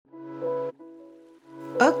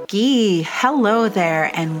Okay, hello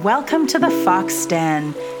there, and welcome to the Fox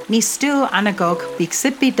Den. Nistu anagok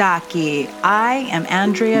biksipidaki. I am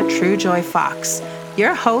Andrea Truejoy Fox,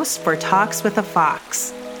 your host for Talks with a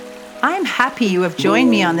Fox. I'm happy you have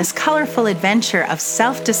joined me on this colorful adventure of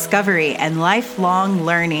self-discovery and lifelong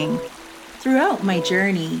learning. Throughout my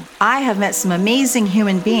journey, I have met some amazing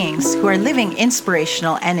human beings who are living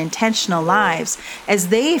inspirational and intentional lives as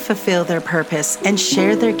they fulfill their purpose and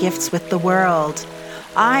share their gifts with the world.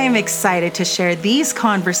 I am excited to share these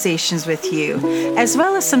conversations with you, as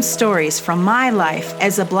well as some stories from my life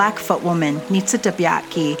as a Blackfoot woman,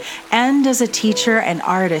 Nitsitabyaki, and as a teacher and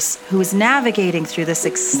artist who is navigating through this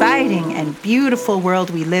exciting and beautiful world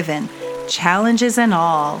we live in, challenges and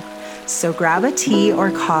all. So grab a tea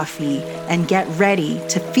or coffee and get ready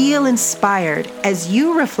to feel inspired as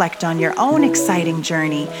you reflect on your own exciting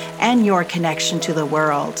journey and your connection to the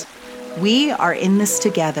world. We are in this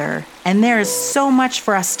together, and there is so much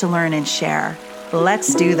for us to learn and share.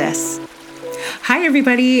 Let's do this. Hi,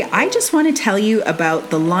 everybody. I just want to tell you about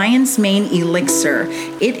the Lion's Mane Elixir.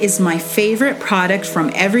 It is my favorite product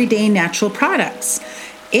from Everyday Natural Products.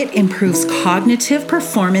 It improves cognitive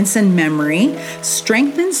performance and memory,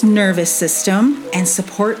 strengthens nervous system, and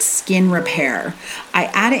supports skin repair. I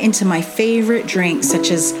add it into my favorite drinks, such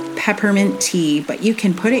as peppermint tea, but you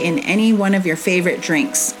can put it in any one of your favorite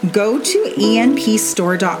drinks. Go to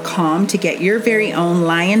enpstore.com to get your very own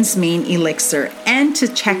Lion's Mane Elixir and to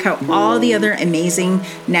check out all the other amazing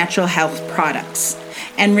natural health products.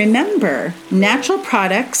 And remember, natural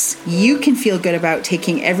products you can feel good about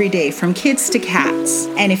taking every day, from kids to cats.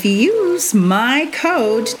 And if you use my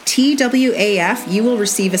code TWAF, you will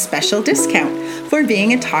receive a special discount for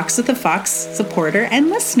being a Talks with the Fox supporter and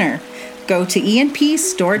listener. Go to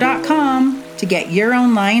enpstore.com to get your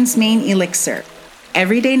own Lion's Mane Elixir.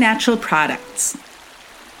 Everyday natural products.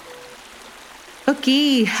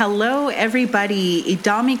 Okay, hello everybody.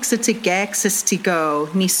 Idamiksatigexistiko,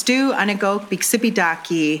 Nistu anagok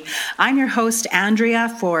biksipidaki. I'm your host, Andrea,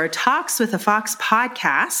 for Talks with a Fox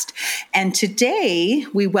podcast. And today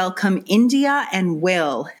we welcome India and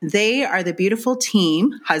Will. They are the beautiful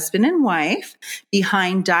team, husband and wife,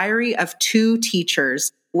 behind Diary of Two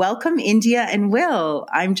Teachers. Welcome, India and Will.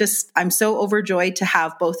 I'm so overjoyed to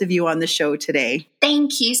have both of you on the show today.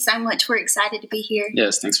 Thank you so much. We're excited to be here.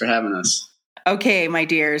 Yes, thanks for having us. Okay, my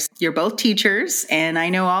dears, you're both teachers, and I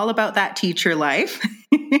know all about that teacher life.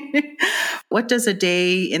 What does a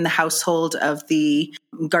day in the household of the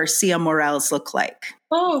Garcia Morels look like?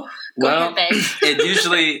 Oh, well,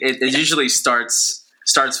 it usually starts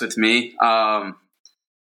with me. I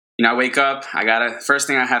wake up. First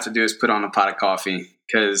thing I have to do is put on a pot of coffee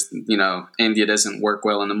because India doesn't work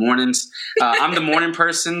well in the mornings. I'm the morning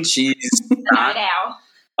person. She's not. Night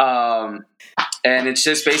owl. And it's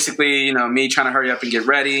just basically, me trying to hurry up and get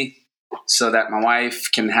ready so that my wife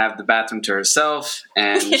can have the bathroom to herself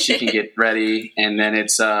and she can get ready. And then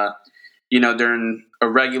it's, during a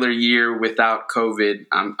regular year without COVID,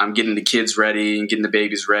 I'm getting the kids ready and getting the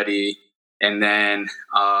babies ready. And then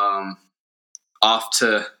off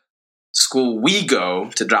to school we go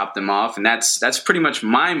to drop them off. And that's pretty much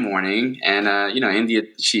my morning. And, India,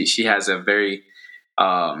 she has a very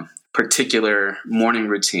particular morning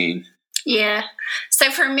routine. Yeah.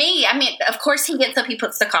 So for me, of course he gets up, he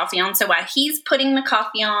puts the coffee on. So while he's putting the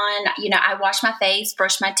coffee on, I wash my face,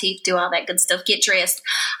 brush my teeth, do all that good stuff, get dressed.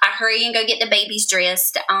 I hurry and go get the babies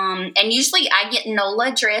dressed. And usually I get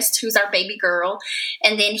Nola dressed, who's our baby girl.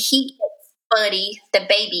 And then he gets Buddy, the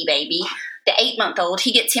baby, the 8-month-old,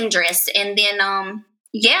 he gets him dressed. And then,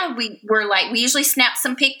 we usually snap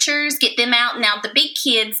some pictures, get them out. Now the big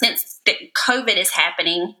kids, since the COVID is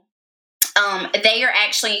happening, they are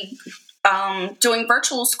actually doing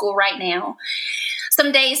virtual school right now.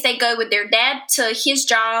 Some days they go with their dad to his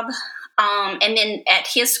job, and then at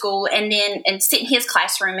his school, and sit in his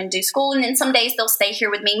classroom and do school. And then some days they'll stay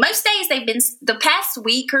here with me. Most days the past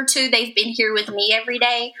week or two, they've been here with me every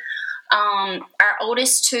day. Our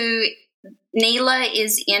oldest two, Neela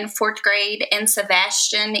is in 4th grade and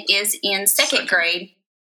Sebastian is in 2nd grade.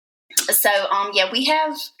 So, we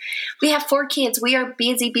have 4 kids. We are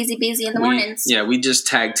busy in the mornings. Yeah, we just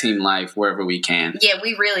tag team life wherever we can. Yeah,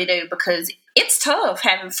 we really do, because it's tough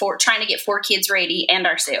trying to get 4 kids ready and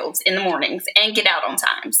ourselves in the mornings and get out on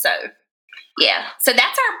time. So, yeah. So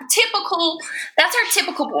that's our typical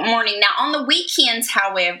morning. Now, on the weekends,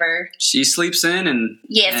 however, she sleeps in and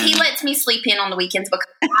he lets me sleep in on the weekends because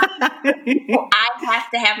I have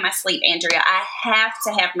to have my sleep, Andrea. I have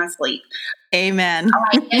to have my sleep. Amen.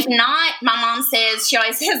 If not, my mom says, she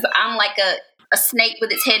always says, I'm like a snake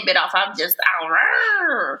with its head bit off. I'm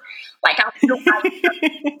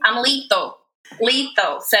lethal.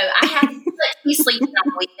 lethal. So I have to let me sleep on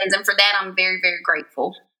the weekends, and for that, I'm very, very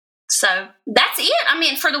grateful. So that's it. I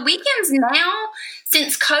mean, for the weekends now,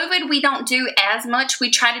 since COVID, we don't do as much. We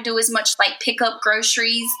try to do as much like pick up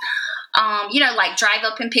groceries, like drive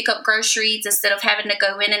up and pick up groceries instead of having to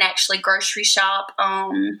go in and actually grocery shop.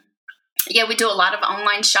 We do a lot of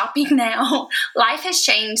online shopping now. Life has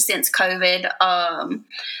changed since COVID.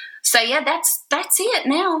 That's it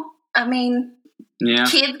now. I mean,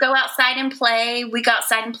 kids go outside and play. We go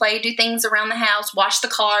outside and play, do things around the house, wash the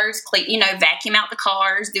cars, clean, vacuum out the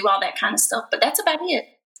cars, do all that kind of stuff. But that's about it.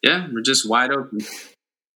 Yeah, we're just wide open.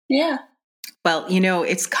 Yeah. Well,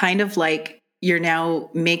 it's kind of like you're now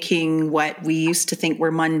making what we used to think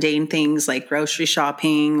were mundane things like grocery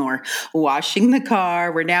shopping or washing the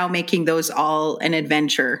car. We're now making those all an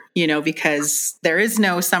adventure, because there is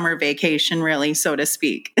no summer vacation really, so to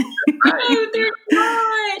speak. No, there's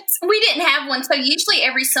not. We didn't have one. So usually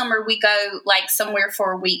every summer we go like somewhere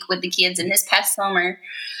for a week with the kids. And this past summer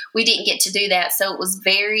we didn't get to do that. So it was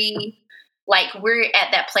very like, we're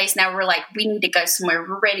at that place now. We're like, we need to go somewhere.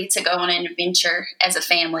 We're ready to go on an adventure as a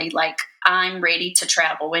family. Like, I'm ready to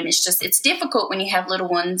travel. And it's difficult when you have little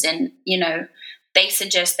ones and, they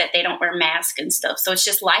suggest that they don't wear masks and stuff. So it's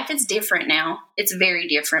just, life is different now. It's very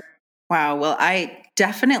different. Wow. Well, I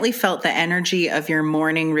definitely felt the energy of your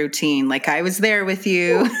morning routine. Like I was there with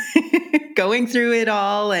you going through it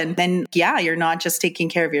all. And then, you're not just taking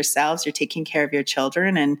care of yourselves, you're taking care of your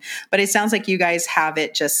children. But it sounds like you guys have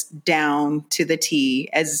it just down to the T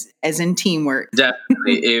as in teamwork.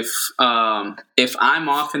 Definitely. If I'm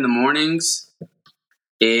off in the mornings,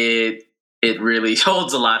 it really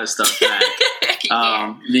holds a lot of stuff back.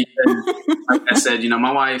 Because like I said,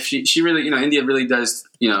 my wife, she really, India really does,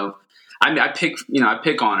 I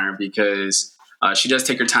pick on her because she does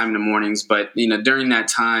take her time in the mornings, but during that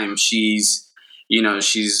time she's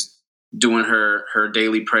doing her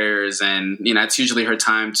daily prayers, and it's usually her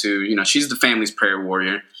time to she's the family's prayer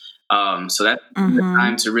warrior. So that's the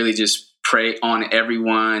time to really just pray on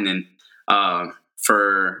everyone and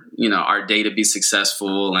for our day to be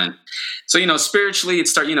successful. And so spiritually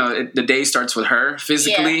the day starts with her.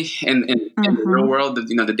 Physically in the real world,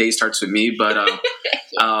 the day starts with me, but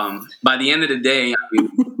by the end of the day,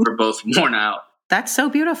 we're both worn out. That's so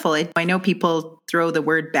beautiful. I know people throw the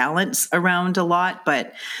word balance around a lot,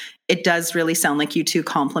 but it does really sound like you two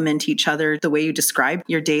complement each other. The way you describe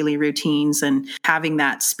your daily routines and having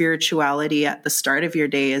that spirituality at the start of your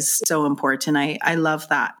day is so important. I love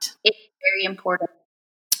that. It's very important.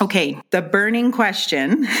 Okay, the burning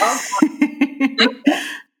question. Okay.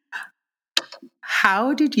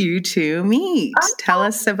 How did you two meet? Tell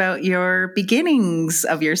us about your beginnings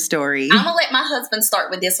of your story. I'm going to let my husband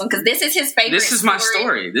start with this one because this is his favorite. This is my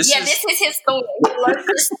story. This is his story. I love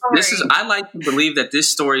this story. I like to believe that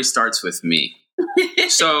this story starts with me.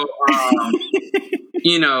 So,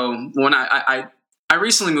 when I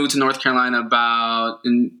recently moved to North Carolina about,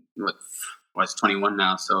 what's 21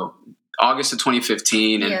 now? So August of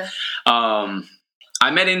 2015. And, I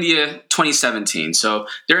met India 2017. So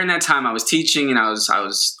during that time I was teaching and I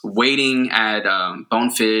was waiting at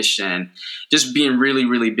Bonefish and just being really,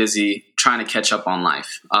 really busy trying to catch up on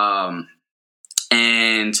life.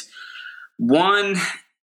 And one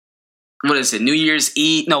New Year's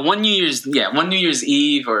Eve or New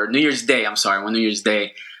Year's Day. I'm sorry. One New Year's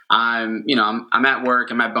Day. I'm at work.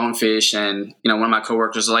 I'm at Bonefish and, one of my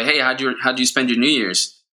coworkers was like, "Hey, how'd you spend your New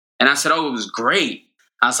Year's?" And I said, "Oh, it was great."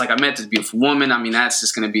 I was like, I met this beautiful woman. I mean, that's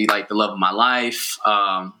just going to be like the love of my life.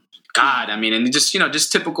 And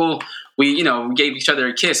just typical. We gave each other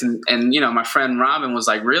a kiss, and my friend Robin was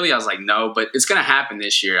like, "Really?" I was like, "No, but it's going to happen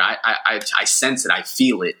this year. I sense it. I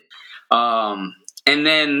feel it." And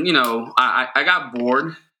then I got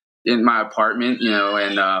bored in my apartment,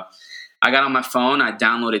 and I got on my phone. I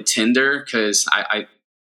downloaded Tinder because I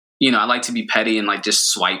like to be petty and like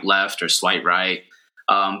just swipe left or swipe right.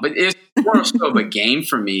 But it's more so of a game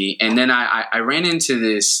for me. And then I ran into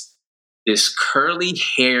this curly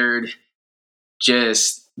haired,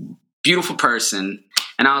 just beautiful person.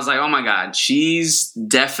 And I was like, oh my God, she's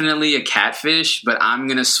definitely a catfish, but I'm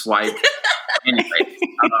going to swipe anyway.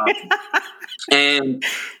 And,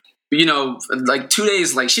 like 2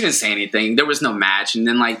 days, like she didn't say anything. There was no match. And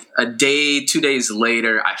then like 2 days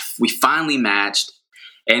later, we finally matched.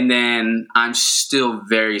 And then I'm still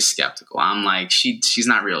very skeptical. I'm like, she's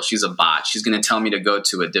not real. She's a bot. She's going to tell me to go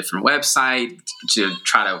to a different website to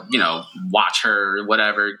try to, watch her or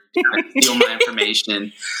whatever, steal my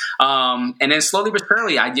information. And then slowly but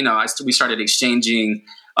surely, we started exchanging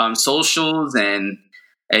socials. And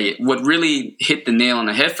what really hit the nail on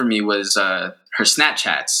the head for me was her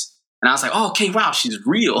Snapchats. And I was like, oh, okay, wow, she's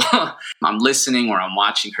real. I'm listening or I'm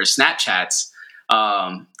watching her Snapchats.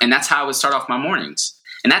 And that's how I would start off my mornings.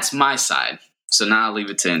 And that's my side. So now I'll leave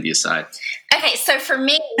it to India's side. Okay, so for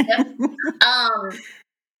me,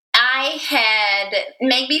 I had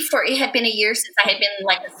it had been a year since I had been in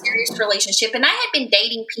like a serious relationship, and I had been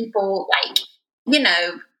dating people like,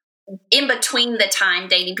 in between the time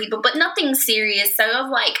dating people, but nothing serious. So I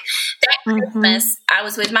was like, that Christmas, I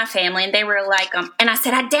was with my family, and they were like, and I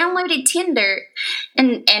said, I downloaded Tinder,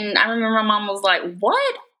 and I remember my mom was like,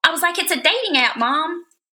 what? I was like, it's a dating app, Mom.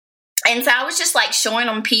 And so I was just like showing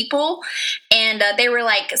them people, and they were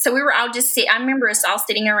like, so we were all just I remember us all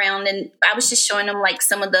sitting around, and I was just showing them like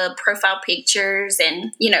some of the profile pictures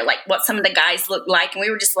and, like what some of the guys looked like. And we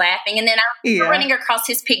were just laughing. And then I was running across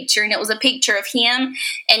his picture, and it was a picture of him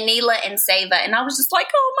and Neela and Seva. And I was just like,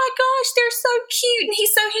 oh my gosh, they're so cute. And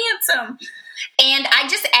he's so handsome. And I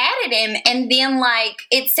just added him. And then like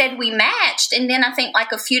it said we matched. And then I think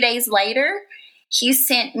like a few days later, he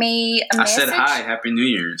sent me a message. I said, hi, Happy New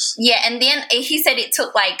Year's. Yeah, and then he said it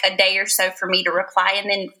took like a day or so for me to reply,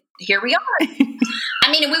 and then here we are.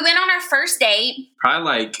 I mean, we went on our first date.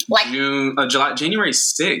 Probably January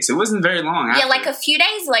 6th. It wasn't very long after. Yeah, like a few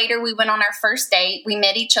days later, we went on our first date. We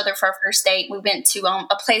met each other for our first date. We went to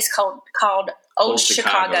a place called Old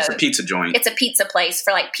Chicago. It's a pizza joint. It's a pizza place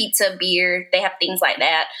for like pizza, beer. They have things like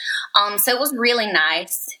that. So it was really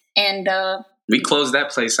nice. And we closed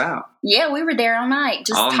that place out. Yeah, we were there all night,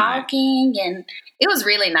 just talking, and it was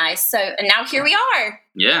really nice. So, and now here we are.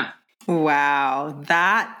 Yeah. Wow.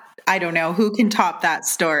 I don't know who can top that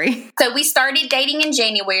story. So we started dating in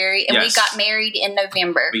January, and we got married in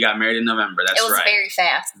November. That's right. It was very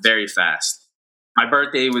fast. Very fast. My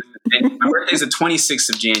birthday is the 26th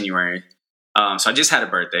of January. So I just had a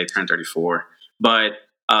birthday, turned 34. But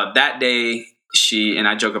that day, and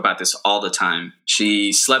I joke about this all the time,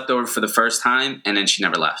 she slept over for the first time, and then she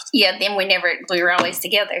never left. Yeah, then we were always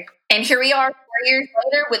together. And here we are 4 years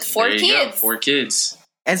later with 4 kids. Go, 4 kids.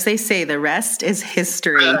 As they say, the rest is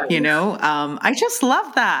history, I just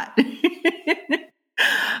love that.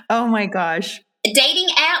 Oh my gosh. Dating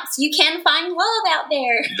apps, you can find love out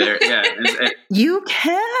there. You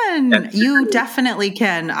can. You definitely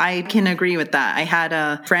can. I can agree with that. I had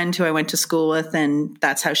a friend who I went to school with, and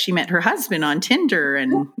that's how she met her husband, on Tinder.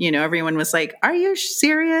 And, everyone was like, are you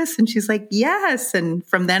serious? And she's like, yes. And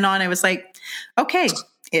from then on, I was like, okay,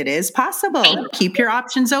 it is possible. Keep your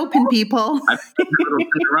options open, people. I've been a little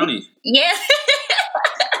tenderoni. Yeah.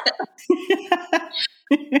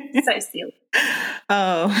 So silly.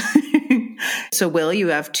 Oh. So, Will, you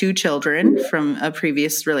have 2 children from a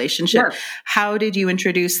previous relationship. Sure. How did you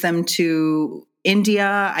introduce them to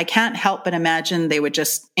India? I can't help but imagine they would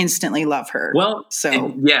just instantly love her. Well,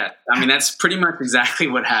 that's pretty much exactly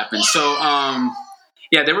what happened. So,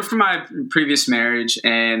 they were from my previous marriage,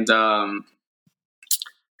 and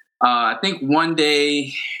I think one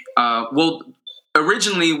day,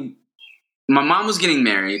 originally, my mom was getting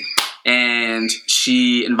married. And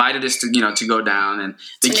she invited us to go down and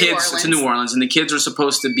to New Orleans, and the kids were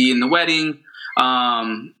supposed to be in the wedding.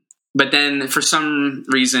 But then for some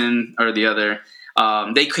reason or the other,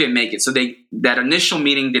 they couldn't make it. So that initial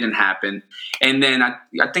meeting didn't happen. And then I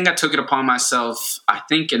think I took it upon myself. I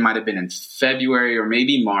think it might've been in February or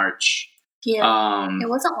maybe March. Yeah. It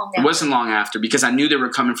wasn't long after. It wasn't long after, because I knew they were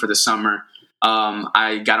coming for the summer.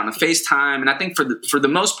 I got on a FaceTime, and I think for the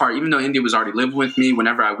most part, even though India was already living with me,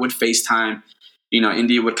 whenever I would FaceTime,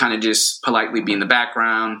 India would kind of just politely be in the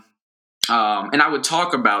background. And I would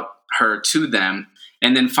talk about her to them.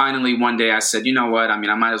 And then finally one day I said, you know what? I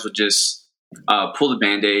mean, I might as well just pull the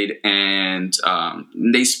Band-Aid. And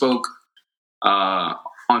they spoke on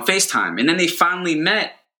FaceTime. And then they finally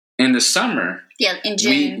met in the summer. Yeah, in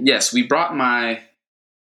June. We brought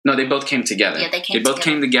No, they both came together. Yeah, they both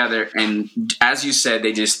came together, and as you said,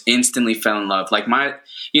 they just instantly fell in love. Like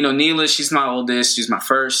Neela, she's my oldest. She's my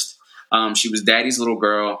first. She was Daddy's little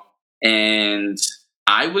girl, and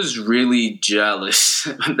I was really jealous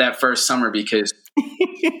that first summer because,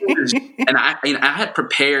 and I had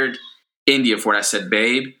prepared India for it. I said,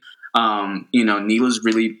 babe, Neela's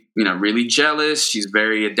really, really jealous. She's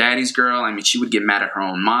very a daddy's girl. I mean, she would get mad at her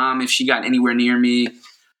own mom if she got anywhere near me.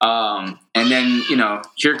 And then,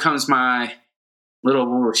 here comes my little,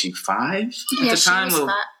 what was she, 5 at the time?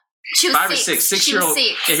 She was 5 or 6, 6-year-old.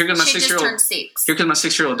 Yeah, here comes my 6-year-old. Turned 6. Here comes my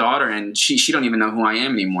 6-year-old daughter, and she don't even know who I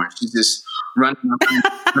am anymore. She's just running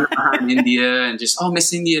behind India and just, oh,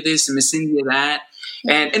 Miss India this and Miss India that.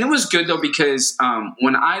 And it was good though, because,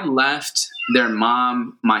 when I left their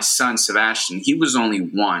mom, my son, Sebastian, he was only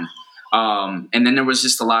 1. And then there was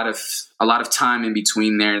just a lot of time in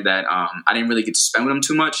between there that I didn't really get to spend with him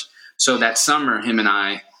too much. So that summer, him and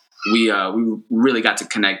I, we really got to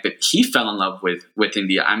connect. But he fell in love with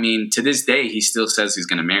India. I mean, to this day, he still says he's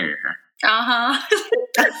going to marry her.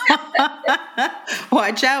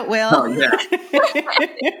 Watch out, Will. Oh, yeah.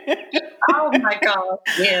 Oh my God.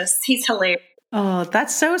 Yes, he's hilarious. Oh,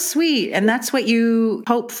 that's so sweet. And that's what you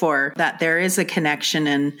hope for, that there is a connection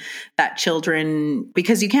and that children,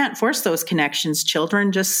 because you can't force those connections.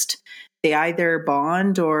 Children just, they either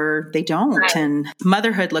bond or they don't. Right. And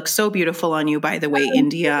motherhood looks so beautiful on you, by the way,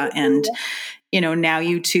 India. And, you know, now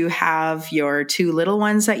you two have your 2 little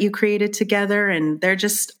ones that you created together, and they're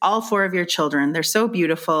just all 4 of your children. They're so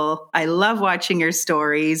beautiful. I love watching your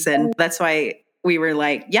stories. And that's why we were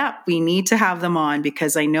like, yeah, we need to have them on,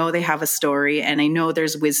 because I know they have a story and I know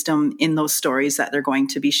there's wisdom in those stories that they're going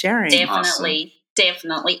to be sharing. Definitely. Awesome.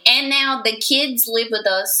 Definitely. And now the kids live with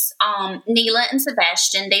us, Neela and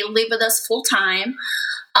Sebastian. They live with us full time.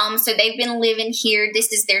 So they've been living here.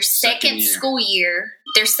 This is their second school year,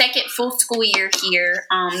 their second full school year here.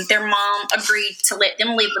 Their mom agreed to let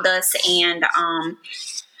them live with us, and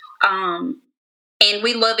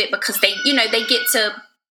we love it because they get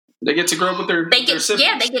to grow up with their siblings.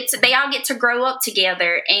 Yeah, they all get to grow up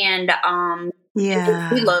together, and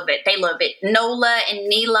we love it. They love it. Nola and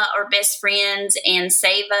Neela are best friends, and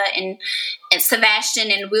Seva and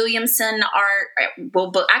Sebastian and Williamson are,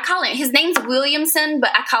 I call him, his name's Williamson,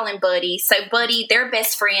 but I call him Buddy. So Buddy, they're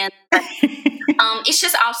best friends. It's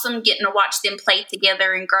just awesome getting to watch them play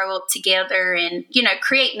together and grow up together and, you know,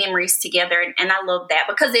 create memories together. And I love that,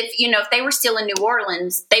 because if they were still in New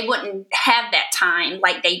Orleans, they wouldn't have that time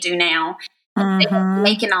like they do now. Mm-hmm.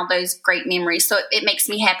 Making all those great memories. So it makes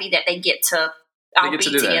me happy that they get to all be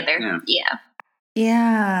together. Yeah.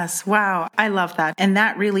 Yes. Wow. I love that. And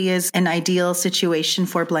that really is an ideal situation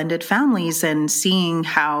for blended families, and seeing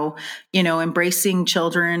how, you know, embracing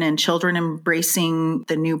children and children embracing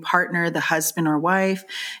the new partner, the husband or wife,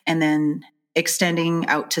 and then extending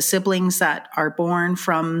out to siblings that are born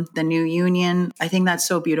from the new union. I think that's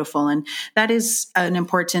so beautiful. And that is an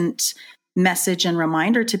important message and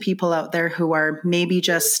reminder to people out there who are maybe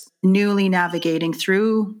just newly navigating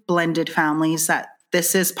through blended families, that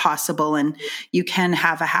this is possible and you can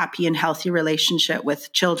have a happy and healthy relationship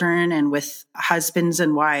with children and with husbands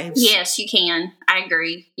and wives. Yes, you can. I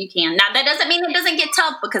agree. You can. Now, that doesn't mean it doesn't get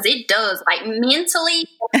tough, because it does. Like mentally,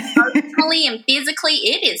 emotionally, and physically,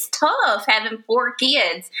 it is tough having 4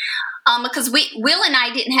 kids. Because Will and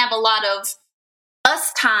I didn't have a lot of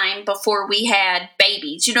us time before we had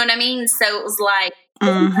babies. You know what I mean? So it was like,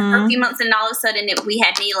 for a few months, and all of a sudden we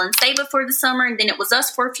had Neela and Seva for the summer, and then it was us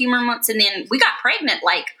for a few more months, and then we got pregnant,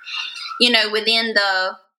 like, you know, within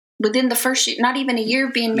the first year, not even a year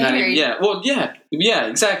of being married. Yeah,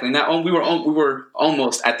 exactly. Now we were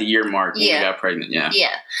almost at the year mark when we got pregnant. Yeah.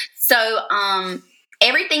 So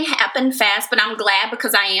everything happened fast, but I'm glad,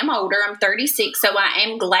 because I am older. I'm 36, so I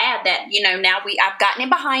am glad that, you know, now I've gotten it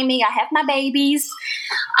behind me. I have my babies.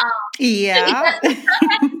 Having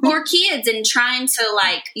 4 kids and trying to,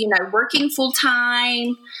 like, you know, working full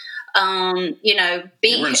time. You know,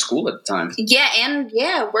 you were in school at the time.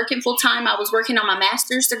 Working full time. I was working on my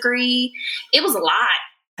master's degree. It was a lot.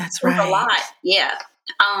 That's right. It was a lot. Yeah.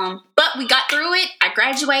 But we got through it. I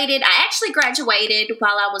graduated. I actually graduated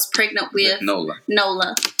while I was pregnant with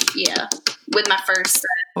Nola. Yeah. With my first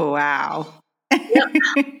son. Wow. Yep.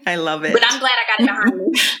 I love it. But I'm glad I got it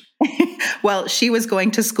behind me. Well, she was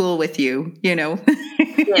going to school with you, you know.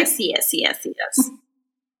 Yes.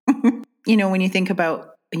 You know, when you think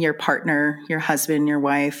about your partner, your husband, your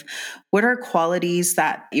wife, what are qualities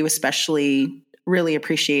that you especially really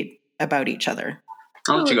appreciate about each other?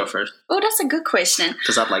 I'll let you go first. Oh, that's a good question.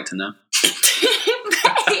 Because I'd like to know.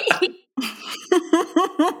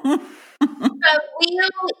 So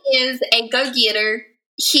Will is a go-getter.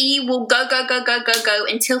 He will go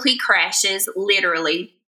until he crashes,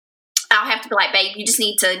 literally. I'll have to be like, babe, you just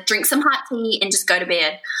need to drink some hot tea and just go to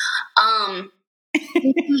bed.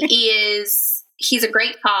 He's a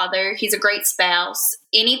great father. He's a great spouse.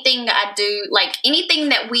 Anything I do, like anything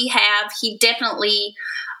that we have, he definitely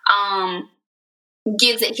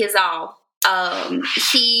gives it his all.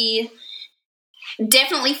 He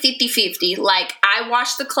definitely 50-50. Like, I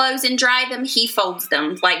wash the clothes and dry them, he folds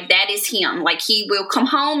them. Like, that is him. Like, he will come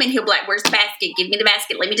home and he'll be like, where's the basket? Give me the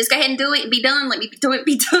basket. Let me just go ahead and do it and be done. Let me do it,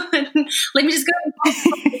 be done. Let me just go.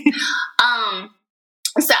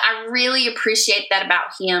 So I really appreciate that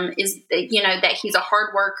about him, is, you know, that he's a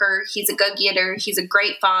hard worker. He's a go-getter. He's a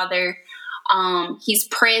great father. He's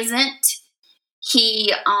present.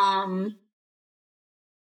 He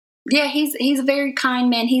Yeah, he's a very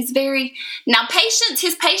kind man. He's very now patience.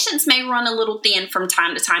 His patience may run a little thin from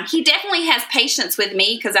time to time. He definitely has patience with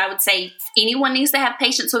me, because I would say anyone needs to have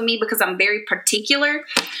patience with me because I'm very particular.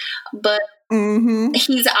 But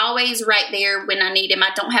he's always right there when I need him.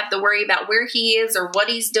 I don't have to worry about where he is or what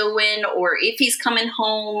he's doing or if he's coming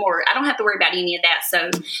home, or I don't have to worry about any of that.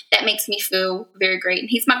 So that makes me feel very great. And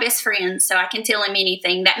he's my best friend, so I can tell him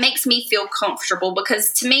anything. That makes me feel comfortable,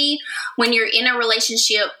 because to me, when you're in a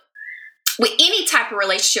relationship, with any type of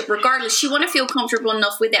relationship, regardless, you want to feel comfortable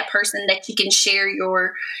enough with that person that you can share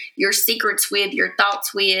your secrets with, your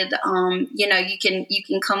thoughts with. You can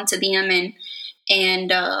come to them and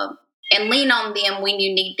lean on them when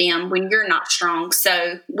you need them, when you're not strong.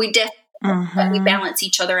 So we definitely balance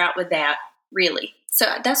each other out with that, really. So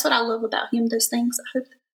that's what I love about him. Those things. I hope.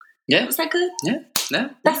 Yeah. Was that good? Yeah.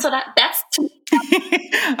 Yeah. That's what that's.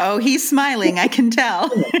 Oh, he's smiling. I can tell.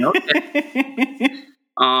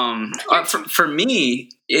 For me,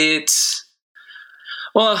 it's,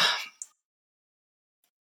 well,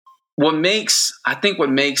 what makes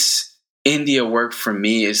India work for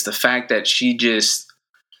me is the fact that she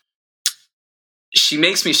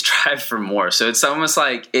makes me strive for more. So it's almost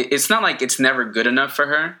like, it's not like it's never good enough for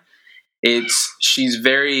her. She's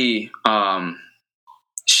very,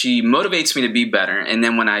 she motivates me to be better. And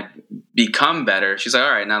then when I become better, she's like,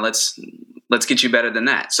 all right, now let's get you better than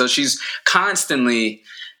that. So she's constantly,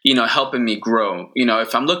 helping me grow.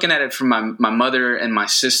 If I'm looking at it from my mother and my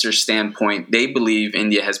sister's standpoint, they believe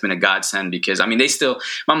India has been a godsend, because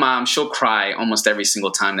my mom, she'll cry almost every single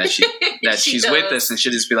time that she's with us, and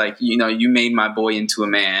she'll just be like, you made my boy into a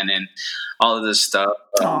man and all of this stuff.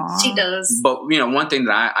 She does. But, one thing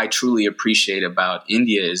that I truly appreciate about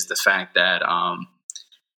India is the fact that,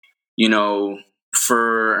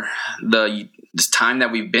 for this time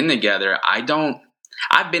that we've been together,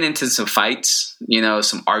 I've been into some fights,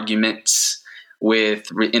 some arguments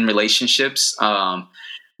in relationships.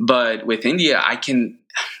 But with India,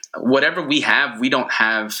 whatever we have, we don't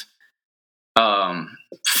have, drawn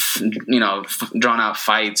out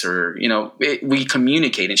fights, or, we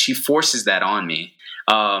communicate, and she forces that on me.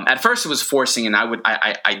 At first it was forcing, and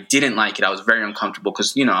I didn't like it. I was very uncomfortable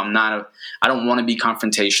because, I don't want to be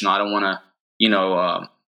confrontational. I don't want to,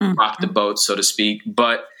 rock the boat, so to speak.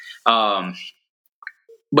 But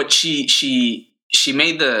she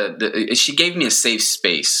made she gave me a safe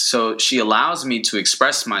space. So she allows me to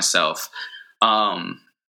express myself,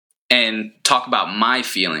 and talk about my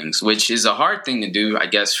feelings, which is a hard thing to do, I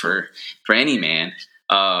guess, for any man.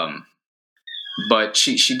 But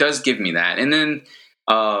she does give me that. And then,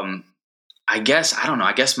 I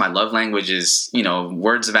guess my love language is,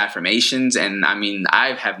 words of affirmations. And I mean,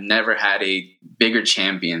 I have never had a bigger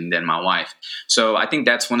champion than my wife. So I think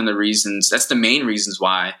that's that's the main reasons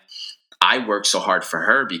why I work so hard for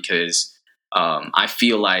her, because, I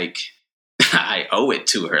feel like I owe it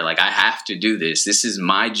to her. Like, I have to do this. This is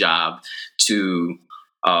my job to,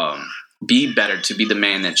 be better, to be the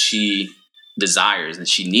man that she desires and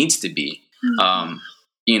she needs to be. A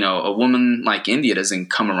woman like India doesn't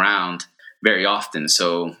come around very often.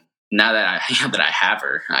 So now that I have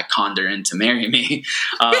her, I conned her in to marry me.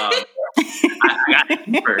 I got to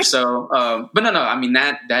keep her. So, but no. I mean,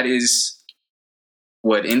 that is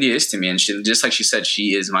what India is to me. And she, just like she said,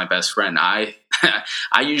 she is my best friend. I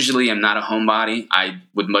usually am not a homebody. I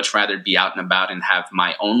would much rather be out and about and have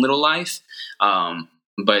my own little life.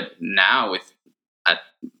 But now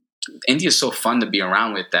India is so fun to be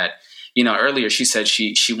around with that. Earlier she said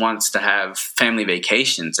she wants to have family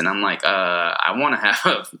vacations, and I'm like, I want to have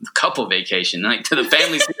a couple vacations, like, to the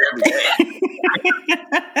families here every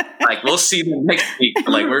day. Like, we'll see them next week.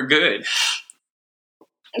 Like, we're good.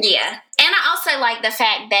 Yeah, and I also like the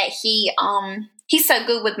fact that he's so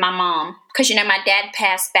good with my mom, because my dad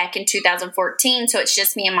passed back in 2014, so it's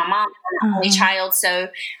just me and my mom, I'm the only child. So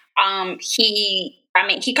he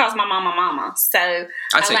calls my mama. So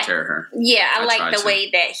I take care of her. Yeah, I like the way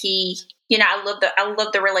that he, I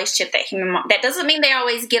love the relationship that him and mom. That doesn't mean they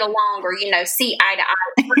always get along or see eye to eye.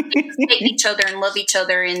 They respect each other and love each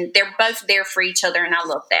other, and they're both there for each other, and I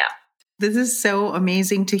love that. This is so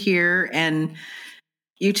amazing to hear, and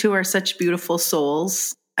you two are such beautiful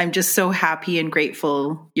souls. I'm just so happy and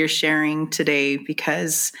grateful you're sharing today,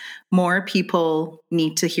 because more people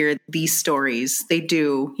need to hear these stories. They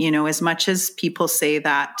do, as much as people say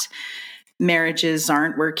that marriages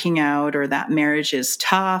aren't working out or that marriage is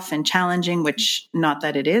tough and challenging, which not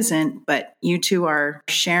that it isn't, but you two are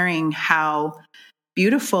sharing how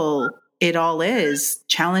beautiful it all is,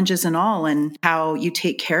 challenges and all, and how you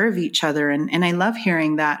take care of each other. And I love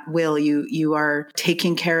hearing that, Will, you are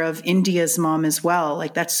taking care of India's mom as well.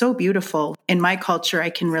 Like, that's so beautiful. In my culture,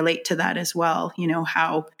 I can relate to that as well.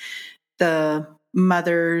 how the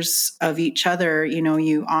mothers of each other,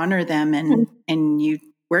 you honor them and you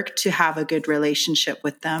work to have a good relationship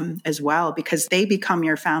with them as well, because they become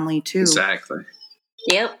your family too. Exactly.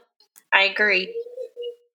 Yep. I agree.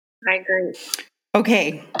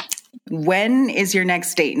 Okay. When is your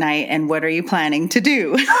next date night and what are you planning to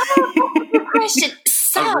do? Good question.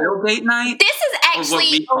 So, a real date night? This is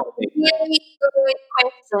actually a really good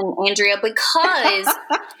question, Andrea, because,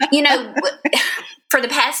 for the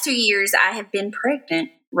past 2 years, I have been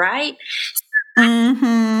pregnant, right?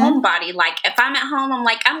 Homebody. Like, if I'm at home, I'm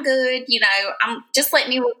like, I'm good. I'm just let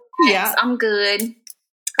me relax. Yeah. I'm good.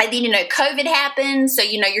 And then, COVID happened. So,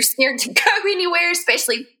 you're scared to go anywhere,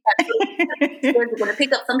 especially if you're going to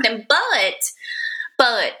pick up something.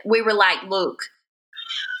 But we were like, look,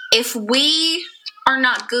 if we are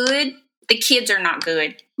not good, the kids are not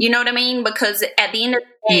good. You know what I mean? Because at the end of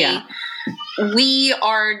the day, we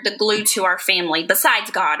are the glue to our family.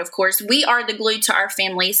 Besides God, of course, we are the glue to our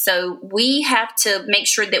family. So we have to make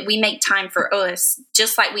sure that we make time for us,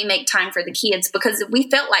 just like we make time for the kids. Because we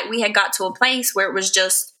felt like we had got to a place where it was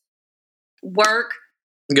just work.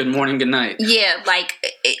 Good morning, good night. Yeah, like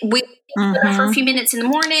we for a few minutes in the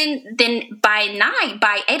morning. Then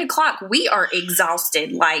by 8 o'clock, we are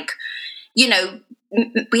exhausted. Like,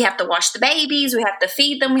 we have to wash the babies, we have to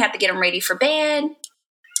feed them, we have to get them ready for bed.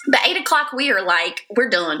 By 8 o'clock, we are like, we're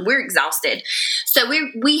done. We're exhausted. So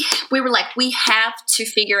we were like, we have to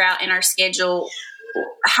figure out in our schedule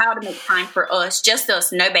how to make time for us, just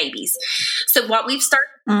us, no babies. So what we've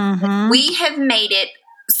started, we have made it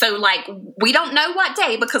so, like, we don't know what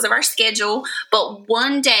day because of our schedule, but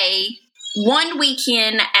one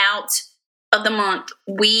weekend out of the month,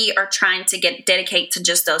 we are trying to dedicate to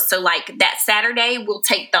just us. So, like, that Saturday, we'll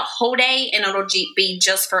take the whole day and it'll be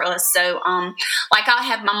just for us. So, like, I'll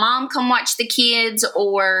have my mom come watch the kids,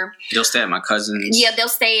 or they'll stay at my cousin's. Yeah, they'll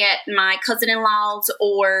stay at my cousin-in-law's,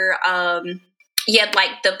 or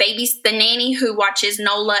like the nanny who watches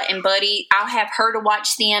Nola and Buddy, I'll have her to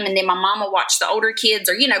watch them, and then my mom will watch the older kids,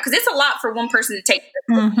 or because it's a lot for one person to take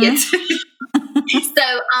care of the kids.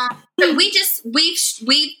 So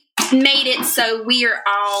we've made it so we are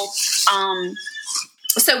all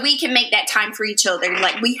so we can make that time for each other.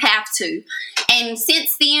 Like, we have to. And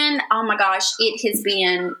since then, oh my gosh, it's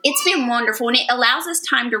been wonderful, and it allows us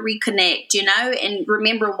time to reconnect, and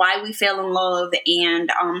remember why we fell in love,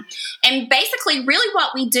 and basically really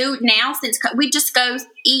what we do now, since we just go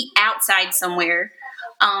eat outside somewhere.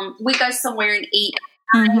 We go somewhere and eat,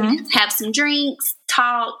 have some drinks,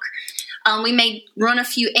 talk. We may run a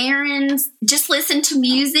few errands, just listen to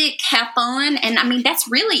music, have fun. And I mean, that's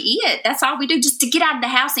really it. That's all we do, just to get out of the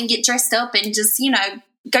house and get dressed up and just,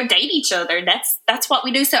 go date each other. That's what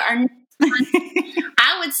we do. So our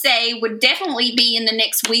I would say would definitely be in the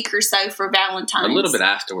next week or so for Valentine's. A little bit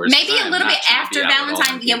afterwards. Maybe a little bit after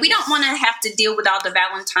Valentine's. Yeah, we don't want to have to deal with all the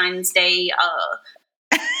Valentine's Day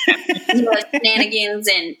shenanigans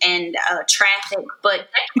and traffic. But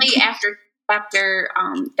definitely after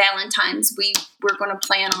Valentine's, we're going to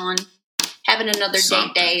plan on having another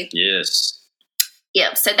date day. Yes.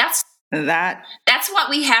 Yep. So that's what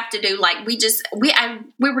we have to do. Like, we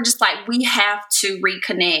were just like, we have to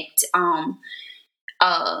reconnect.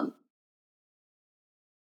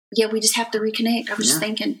 We just have to reconnect. I was just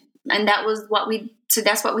thinking, and that was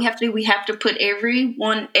that's what we have to do. We have to put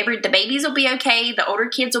the babies will be okay. The older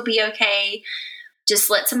kids will be okay. Just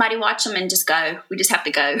let somebody watch them and just go. We just have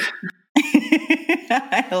to go.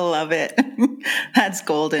 I love it. That's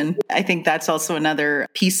golden. I think that's also another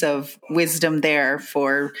piece of wisdom there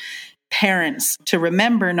for parents to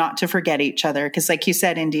remember not to forget each other. Because like you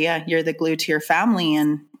said, India, you're the glue to your family,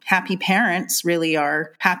 and happy parents really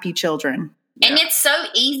are happy children. And it's so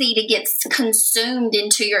easy to get consumed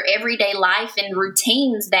into your everyday life and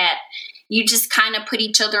routines that you just kind of put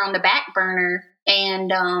each other on the back burner.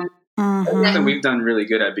 And something we've done really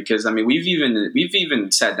good at, because I mean, we've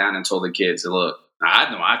even sat down and told the kids, look,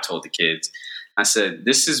 I told the kids, I said,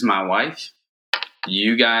 this is my wife.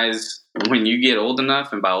 You guys, when you get old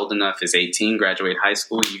enough, and by old enough is 18, graduate high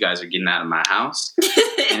school, you guys are getting out of my house.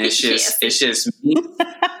 And it's just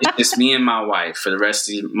me and my wife for the rest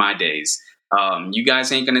of my days. You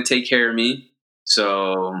guys ain't going to take care of me.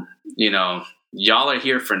 So, y'all are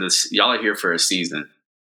here for a season.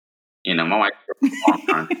 My wife for a long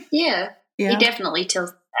time. Yeah. He definitely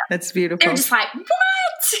tells them that. That's beautiful. They're just like, what?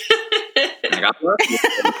 Like, I love you.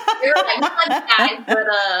 They're like, guys, but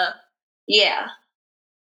yeah.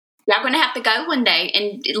 Y'all going to have to go one day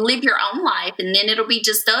and live your own life, and then it'll be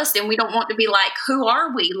just us. And we don't want to be like, who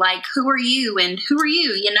are we? Like, who are you? And who are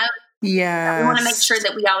you? You know? Yeah. We want to make sure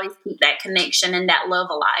that we always keep that connection and that love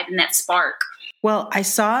alive and that spark. Well, I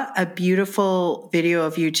saw a beautiful video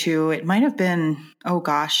of you two. It might have been,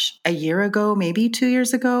 a year ago, maybe 2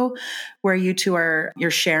 years ago, where you two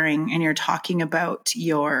you're sharing and you're talking about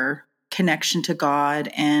your connection to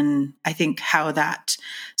God and I think how that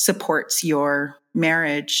supports your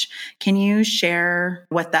marriage. Can you share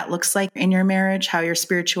what that looks like in your marriage, how your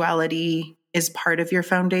spirituality is part of your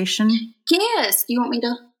foundation? Yes. Do you want me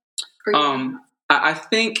to? I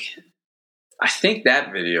think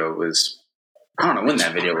that video was, I don't know when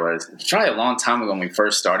that video was. It's probably a long time ago when we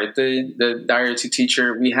first started the Diary of a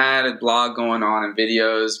Teacher. We had a blog going on and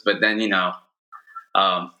videos, but then,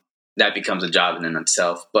 that becomes a job in and of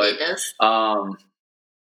itself. But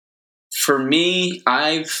for me,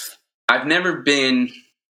 I've never been,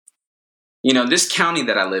 this county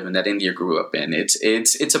that I live in, that India grew up in, it's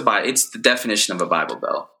the definition of a Bible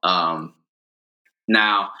Belt.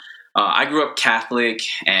 Now, I grew up Catholic,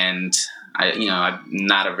 and I'm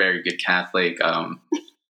not a very good Catholic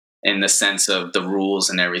in the sense of the rules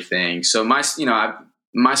and everything. So my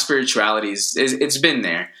spirituality it's been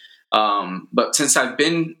there. But since I've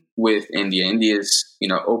been with India's,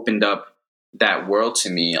 opened up that world to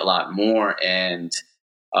me a lot more. And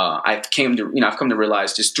I've come to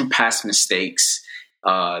realize just through past mistakes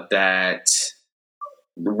that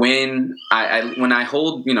when I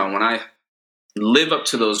hold, when I live up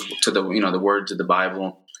to the words of the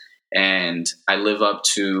Bible, and I live up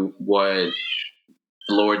to what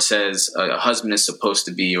the Lord says a husband is supposed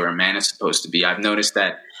to be or a man is supposed to be, I've noticed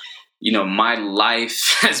that, my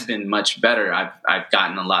life has been much better. I've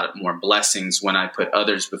gotten a lot more blessings when I put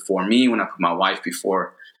others before me, when I put my wife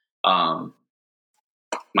before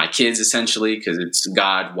my kids, essentially, because it's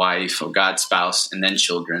God, wife, or God, spouse, and then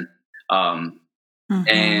children.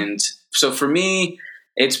 And so for me,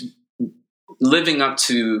 it's living up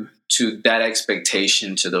to that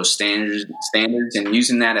expectation, to those standards, and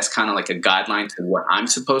using that as kind of like a guideline to what I'm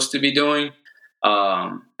supposed to be doing.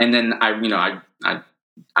 And then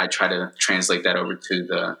I try to translate that over to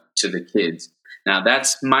the kids. Now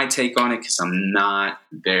that's my take on it, because I'm not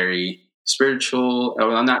very spiritual,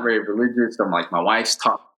 or I'm not very religious. I'm like, my wife's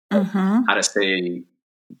taught how to say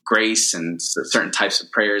grace and certain types of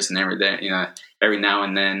prayers and everything, every now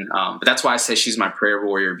and then. But that's why I say she's my prayer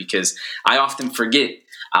warrior, because I often forget.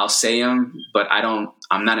 I'll say them, but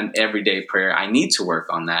I'm not an everyday prayer. I need to work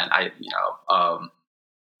on that.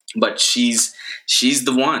 But she's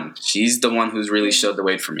the one. She's the one who's really showed the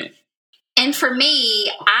way for me. And for me,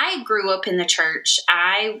 I grew up in the church.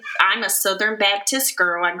 I'm a Southern Baptist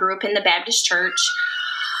girl. I grew up in the Baptist church.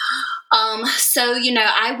 So,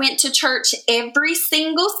 I went to church every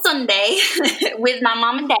single Sunday with my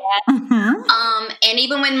mom and dad. And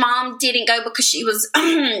even when mom didn't go because she was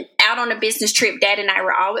out on a business trip,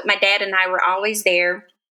 my dad and I were always there.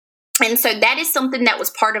 And so that is something that was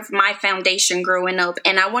part of my foundation growing up.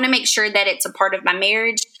 And I want to make sure that it's a part of my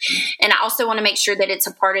marriage. And I also want to make sure that it's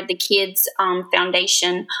a part of the kids'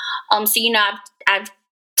 foundation. So, I've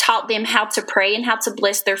taught them how to pray and how to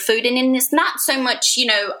bless their food. And it's not so much,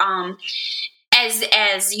 as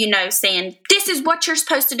saying, this is what you're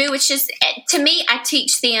supposed to do. It's just, to me, I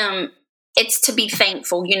teach them it's to be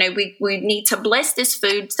thankful. We need to bless this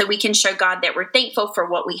food so we can show God that we're thankful for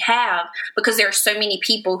what we have, because there are so many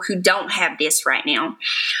people who don't have this right now,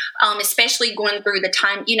 especially going through the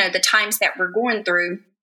times that we're going through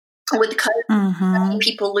with COVID,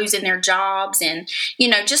 people losing their jobs and,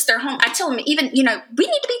 just their home. I tell them, even, we need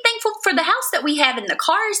to be thankful for the house that we have and the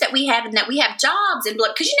cars that we have and that we have jobs. And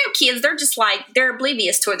because, kids, they're just like, they're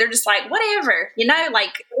oblivious to it. They're just like, whatever,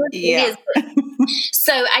 it is.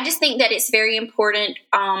 So I just think that it's very important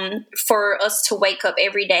for us to wake up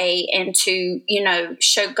every day and to,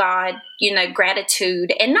 show God,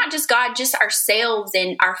 gratitude, and not just God, just ourselves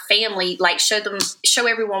and our family, show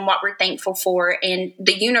everyone what we're thankful for, and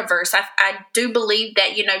the universe. I do believe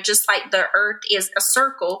that, just like the earth is a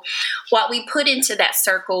circle, what we put into that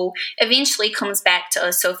circle eventually comes back to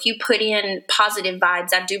us. So if you put in positive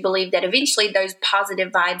vibes, I do believe that eventually those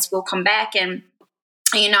positive vibes will come back. And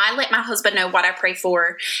I let my husband know what I pray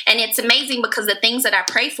for. And it's amazing because the things that I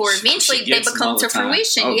pray for, eventually they become to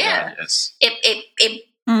fruition. Oh, yeah. God, yes. It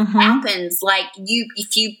happens. Like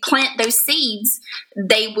if you plant those seeds,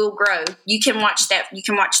 they will grow. You can watch that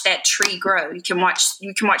tree grow. You can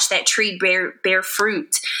watch that tree bear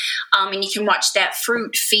fruit. And you can watch that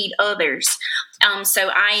fruit feed others. So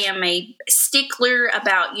I am a stickler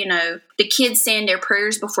about, the kids saying their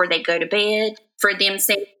prayers before they go to bed, for them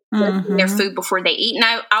saying their food before they eat. And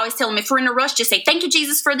I always tell them, if we're in a rush, just say, thank you,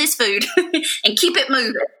 Jesus, for this food and keep it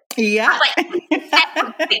moving. Yeah.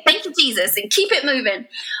 Thank you, Jesus, and keep it moving.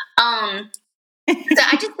 So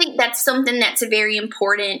I just think that's something that's very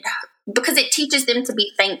important because it teaches them to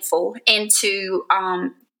be thankful and to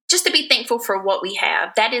just to be thankful for what we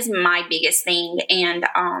have. That is my biggest thing. And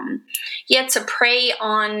to pray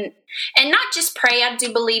on, and not just pray. I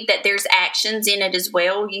do believe that there's actions in it as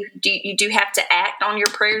well. You do have to act on your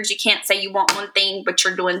prayers. You can't say you want one thing, but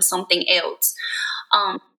you're doing something else.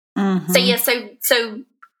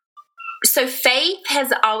 So faith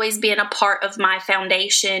has always been a part of my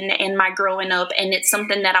foundation and my growing up, and it's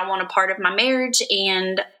something that I want a part of my marriage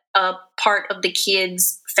and a part of the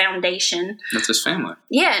kids' foundation. That's his family.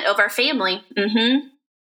 Yeah, of our family. Mm-hmm.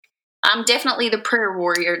 I'm definitely the prayer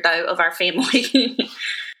warrior, though, of our family.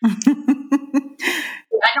 I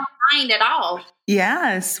don't mind at all.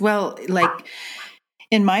 Yes. Well, like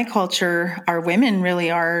in my culture, our women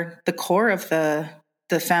really are the core of the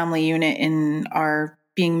family unit in our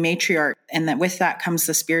being matriarch, and that with that comes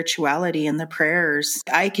the spirituality and the prayers.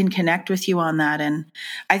 I can connect with you on that. And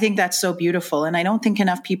I think that's so beautiful. And I don't think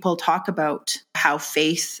enough people talk about how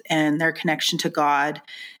faith and their connection to God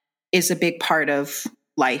is a big part of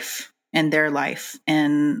life and their life.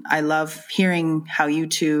 And I love hearing how you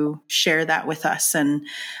two share that with us and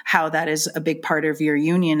how that is a big part of your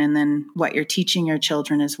union, and then what you're teaching your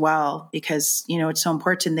children as well, because, it's so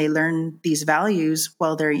important they learn these values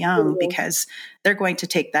while they're young, because they're going to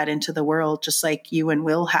take that into the world just like you and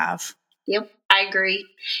Will have. Yep, I agree.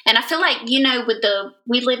 And I feel like,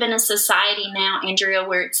 we live in a society now, Andrea,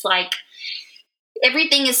 where it's like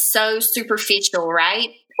everything is so superficial, right?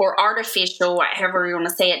 Or artificial, however you want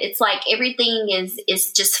to say it. It's like everything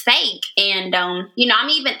is just fake. And, I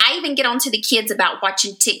even get onto the kids about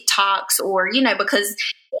watching TikToks or, because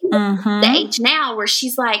the age now where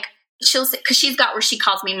she's like, she'll say, because she's got where she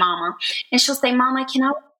calls me mama, and she'll say, Mama, can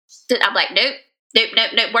I? I'm like, nope.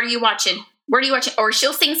 What are you watching? Where are you watching? Or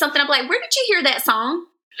she'll sing something. I'm like, where did you hear that song?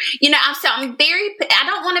 I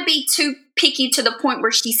don't want to be too picky to the point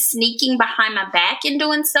where she's sneaking behind my back and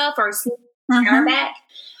doing stuff or sneaking behind her back.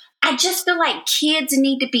 I just feel like kids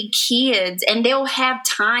need to be kids, and they'll have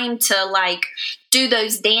time to do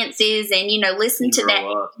those dances and, listen to that.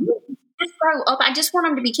 Just grow up. I just want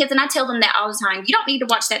them to be kids. And I tell them that all the time. You don't need to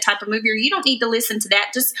watch that type of movie, or you don't need to listen to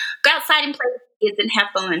that. Just go outside and play with kids and have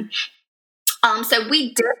fun. So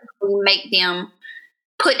we definitely make them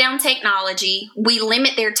put down technology. We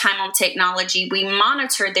limit their time on technology. We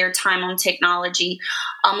monitor their time on technology.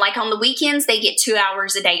 Like on the weekends, they get 2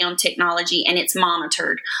 hours a day on technology, and it's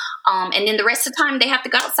monitored. And then the rest of the time, they have to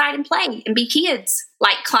go outside and play and be kids.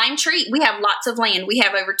 Like climb trees. We have lots of land. We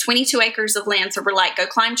have over 22 acres of land. So we're like, go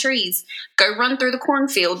climb trees, go run through the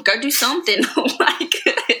cornfield, go do something.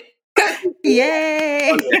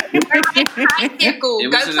 Yay! Go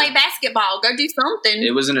play basketball, go do something.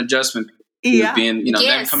 It was an adjustment. Yeah. Being,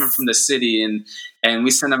 them coming from the city, and we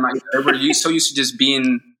send them out. We're so used to just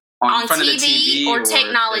being on front TV of the TV or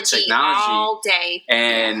technology all day.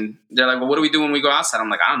 And they're like, well, what do we do when we go outside? I'm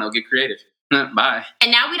like, I don't know, get creative. Bye.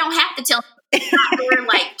 And now we don't have to tell them. They're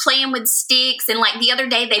playing with sticks, and the other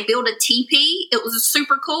day they built a teepee. It was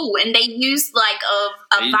super cool, and they used a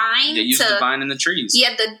vine. They used the vine in the trees.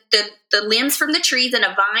 Yeah, the limbs from the trees and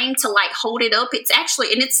a vine to hold it up. It's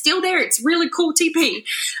actually, and it's still there. It's really cool teepee.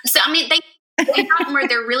 So they got where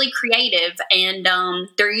they're really creative, and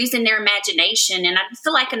they're using their imagination. And I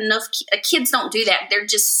feel like enough kids don't do that. They're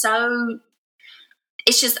just so.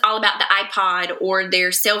 It's just all about the iPod or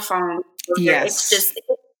their cell phone. Yes. It's just.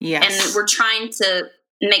 Yes. And we're trying to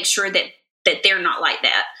make sure that they're not like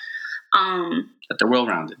that. That they're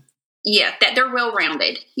well-rounded. Yeah, that they're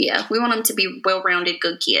well-rounded. Yeah, we want them to be well-rounded,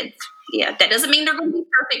 good kids. Yeah, that doesn't mean they're going to be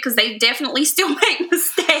perfect, because they definitely still make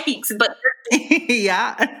mistakes. But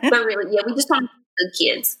yeah. But really, we just want them to be good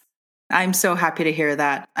kids. I'm so happy to hear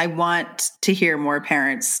that. I want to hear more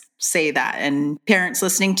parents say that, and parents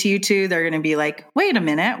listening to you too, they're going to be like, wait a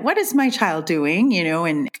minute, what is my child doing?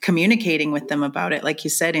 And communicating with them about it. Like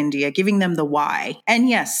you said, India, giving them the why. And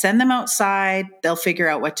yes, send them outside. They'll figure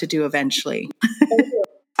out what to do eventually.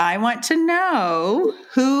 I want to know,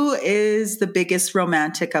 who is the biggest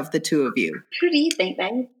romantic of the two of you? Who do you think,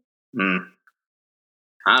 babe?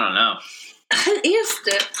 I don't know. Who is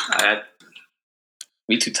the?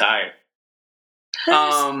 Me too tired.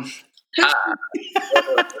 I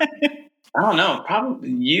don't know.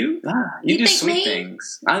 Probably you. You do sweet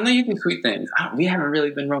things. I know you do sweet things. We haven't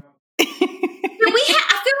really been wrong. I feel like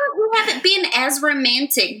we haven't been as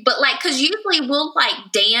romantic, but like, because usually we'll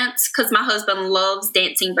like dance, because my husband loves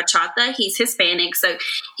dancing bachata. He's Hispanic, so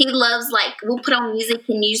he loves, like, we'll put on music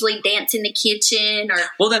and usually dance in the kitchen or.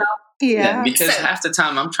 Well, then, Yeah. because half the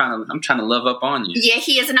time I'm trying to love up on you. Yeah,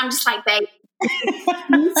 he is, and I'm just like, babe,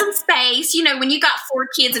 need some space. You know, when you got 4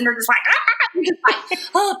 kids and they're just like, you're just like,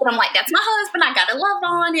 oh, but I'm like, that's my husband. I gotta love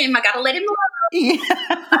on him. I gotta let him love. Yeah.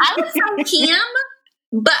 I would say him.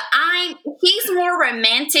 But he's more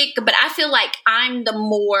romantic, but I feel like I'm the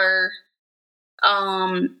more,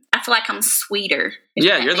 I feel like I'm sweeter.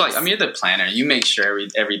 Yeah, you're the planner. You make sure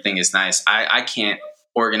everything is nice. I can't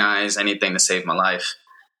organize anything to save my life.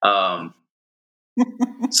 So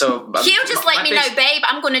he'll just let me know, babe,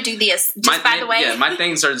 I'm going to do this. By the way. Yeah, my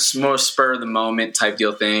things are just more spur of the moment type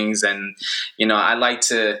deal things. And, you know, I like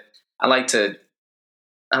to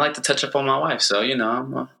touch up on my wife. So, you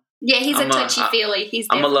know, he's a touchy-feely.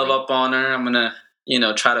 I'm going to love up on her. I'm going to, you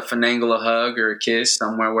know, try to finagle a hug or a kiss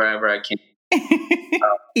somewhere, wherever I can.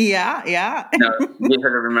 Yeah. You know, get her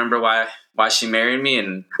to remember why she married me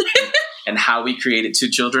and how we created 2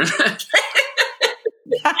 children.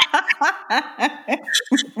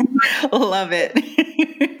 Love it.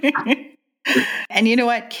 And you know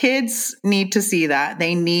what? Kids need to see that.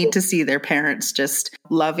 They need to see their parents just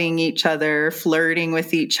loving each other, flirting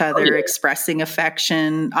with each other, expressing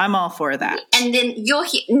affection. I'm all for that. And then you'll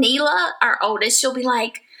hear Neela, our oldest, she'll be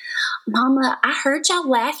like, Mama, I heard y'all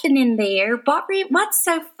laughing in there. What's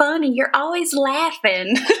so funny? You're always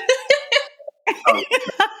laughing. I'm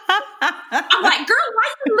like, girl, why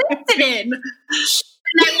are you listening?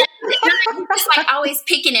 It's like always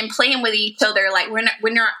picking and playing with each other, like when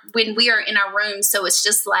we are in our room. So it's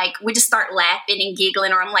just like we just start laughing and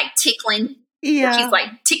giggling, or I'm like tickling. Yeah, she's like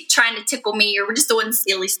trying to tickle me, or we're just doing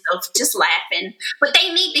silly stuff, just laughing. But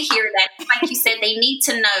they need to hear that, like you said, they need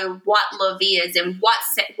to know what love is and what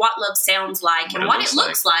love sounds like and what it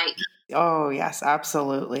looks like. Oh yes,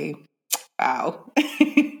 absolutely. Wow.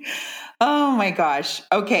 Oh my gosh.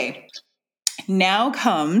 Okay. Now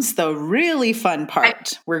comes the really fun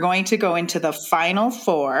part. We're going to go into the final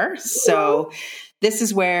 4. So this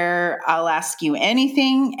is where I'll ask you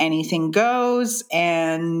anything goes,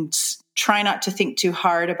 and try not to think too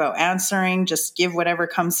hard about answering. Just give whatever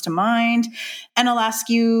comes to mind. And I'll ask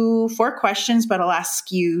you 4 questions, but I'll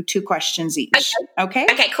ask you 2 questions each. Okay?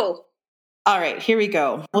 Okay, cool. All right, here we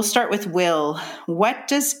go. We'll start with Will.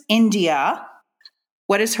 What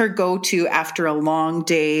is her go-to after a long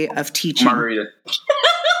day of teaching? Margarita.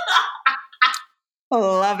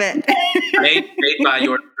 Love it. made by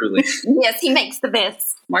yours truly. Yes, he makes the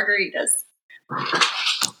best margaritas.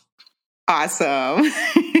 Awesome.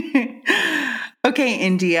 Okay,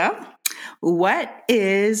 India. What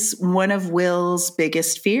is one of Will's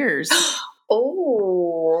biggest fears?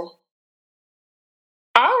 Oh.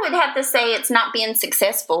 I would have to say it's not being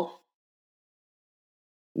successful.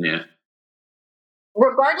 Yeah.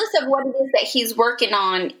 Regardless of what it is that he's working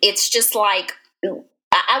on, it's just like,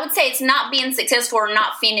 I would say it's not being successful or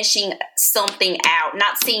not finishing something out,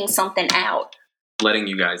 not seeing something out. Letting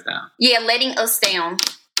you guys down. Yeah, letting us down.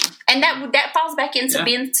 And that falls back into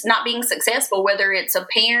not being successful, whether it's a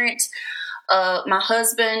parent, my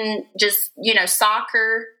husband, just, you know,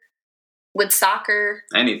 soccer,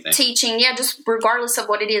 anything. Teaching. Yeah, just regardless of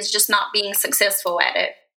what it is, just not being successful at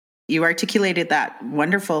it. You articulated that.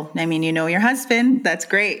 Wonderful. I mean, you know your husband. That's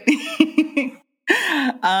great.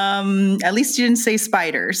 At least you didn't say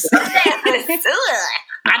spiders. I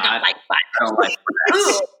don't like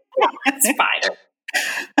spiders. Spider.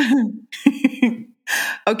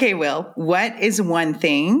 Okay, Will, what is one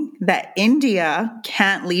thing that India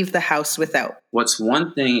can't leave the house without? What's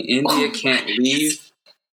one thing India can't leave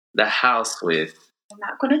the house with? I'm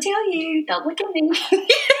not going to tell you. Don't look at me.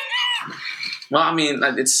 Well, I mean,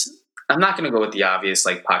 I'm not going to go with the obvious,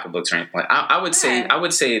 like pocketbooks or anything. I would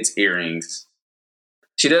say it's earrings.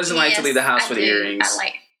 She doesn't like to leave the house with earrings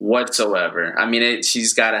whatsoever. I mean,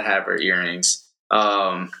 she's got to have her earrings.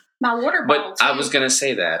 My water bottle. But I was going to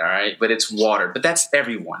say that, all right? But it's water. But that's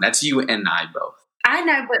everyone. That's you and I both. I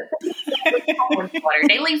know, but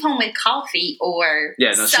they leave home with coffee or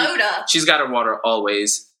soda. She's got her water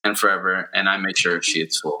always and forever, and I make sure she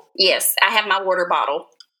is full. Yes, I have my water bottle.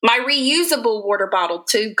 My reusable water bottle,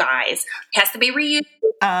 too, guys. It has to be reusable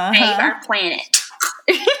to save our planet.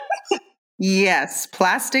 Yes,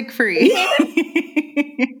 plastic free.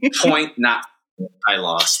 Point not. I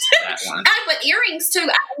lost that one. But earrings, too.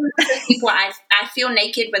 I feel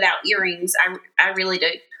naked without earrings. I really do.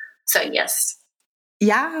 So, yes.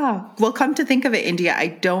 Yeah. Well, come to think of it, India, I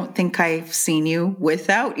don't think I've seen you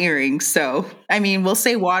without earrings. So, I mean, we'll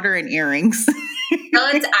say water and earrings.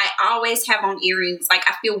 Studs, I always have on earrings. Like,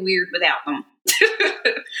 I feel weird without them.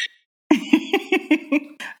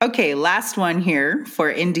 Okay, last one here for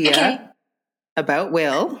India about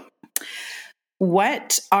Will.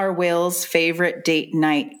 What are Will's favorite date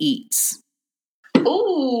night eats?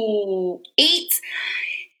 Ooh, eats.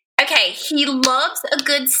 Okay, he loves a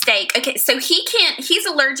good steak. Okay, so he's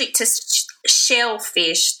allergic to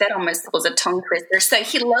shellfish. That almost was a tongue twister. So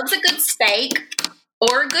he loves a good steak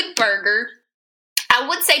or a good burger. I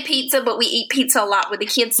would say pizza, but we eat pizza a lot with the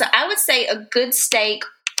kids. So I would say a good steak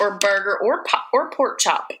or burger or pork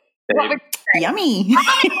chop. What would you say? Yummy.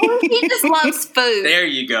 He just loves food. There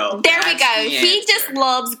you go. There we go. He just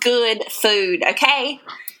loves good food, okay?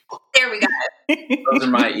 There we go. Those are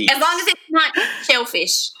my eats. As long as it's not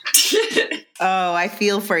shellfish. Oh, I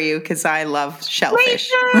feel for you because I love shellfish.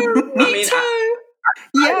 Me too.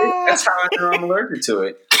 Yeah. That's how I know I'm allergic to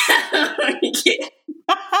it.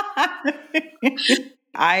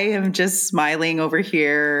 I am just smiling over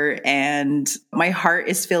here, and my heart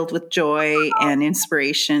is filled with joy and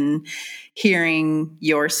inspiration hearing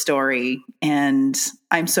your story. And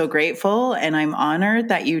I'm so grateful, and I'm honored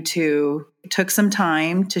that you two took some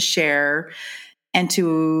time to share and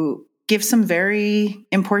to give some very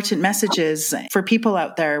important messages for people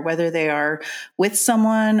out there, whether they are with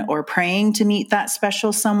someone or praying to meet that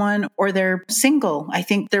special someone or they're single. I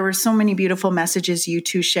think there were so many beautiful messages you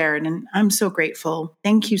two shared, and I'm so grateful.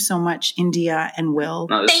 Thank you so much, India and Will.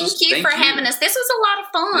 No, thank you for having us. This was a lot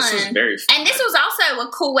of fun. This was very fun. And this was also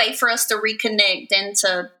a cool way for us to reconnect and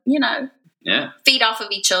to, feed off of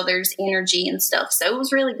each other's energy and stuff. So it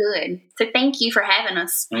was really good. So thank you for having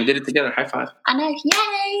us. And we did it together. High five. I know.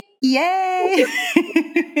 Yay. Yay!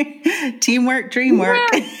 Teamwork, dream work.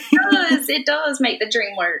 Yeah, it does make the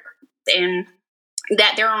dream work. And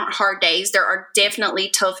that there aren't hard days. There are definitely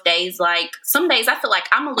tough days. Like some days I feel like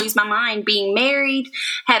I'm going to lose my mind being married,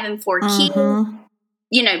 having 4 kids,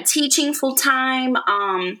 teaching full time,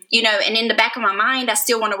 and in the back of my mind, I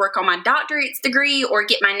still want to work on my doctorate degree or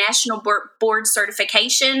get my national board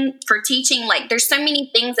certification for teaching. Like there's so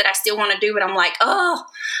many things that I still want to do, but I'm like, oh,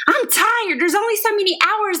 I'm tired. There's only so many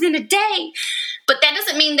hours in a day. But that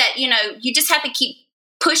doesn't mean that, you just have to keep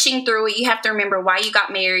pushing through it. You have to remember why you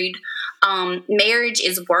got married. Marriage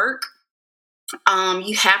is work.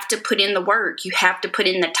 You have to put in the work. You have to put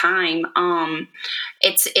in the time.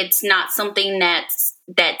 It's not something that's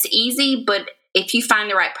easy, but if you find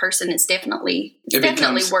the right person, it's definitely worth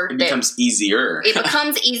it. It becomes easier. It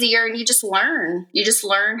becomes easier, and you just learn. You just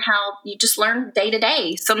learn day to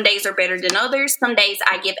day. Some days are better than others. Some days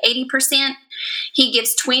I give 80%. He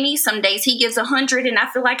gives 20. Some days he gives 100, and I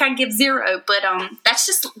feel like I give 0. But that's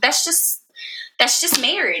just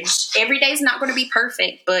marriage. Every day is not going to be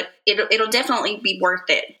perfect, but it'll definitely be worth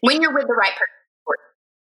it when you're with the right person.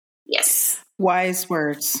 Yes. Wise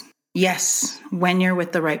words. Yes. When you're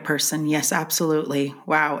with the right person. Yes, absolutely.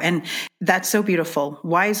 Wow. And that's so beautiful.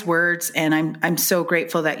 Wise words. And I'm so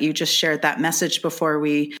grateful that you just shared that message before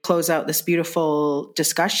we close out this beautiful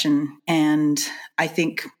discussion. And I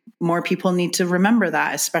think more people need to remember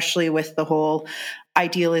that, especially with the whole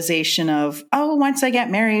idealization of, once I get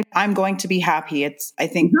married, I'm going to be happy. I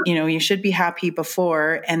think, you should be happy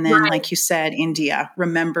before. And then, like you said, India,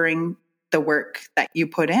 remembering the work that you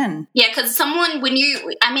put in. Yeah, because someone,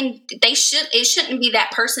 it shouldn't be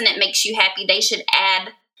that person that makes you happy. They should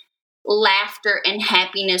add laughter and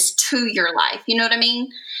happiness to your life. You know what I mean?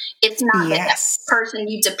 It's not that person,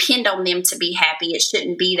 you depend on them to be happy. It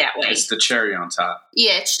shouldn't be that way. It's the cherry on top.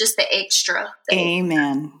 Yeah, it's just the extra.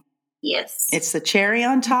 Amen. Yes. It's the cherry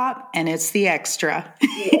on top and it's the extra.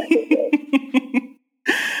 Yeah.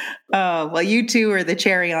 Oh, well, you two are the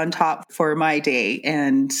cherry on top for my day.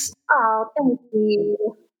 And thank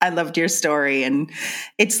you. I loved your story, and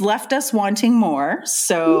it's left us wanting more.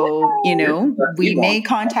 So, we may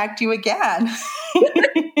contact you again.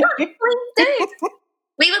 Please do.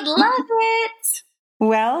 We would love it.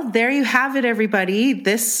 Well, there you have it, everybody.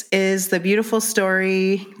 This is the beautiful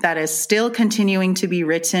story that is still continuing to be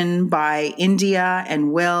written by India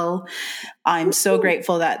and Will. I'm so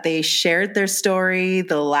grateful that they shared their story,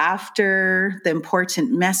 the laughter, the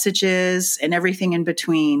important messages, and everything in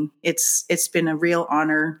between. It's been a real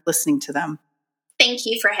honor listening to them. Thank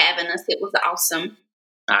you for having us. It was awesome.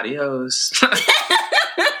 Adios.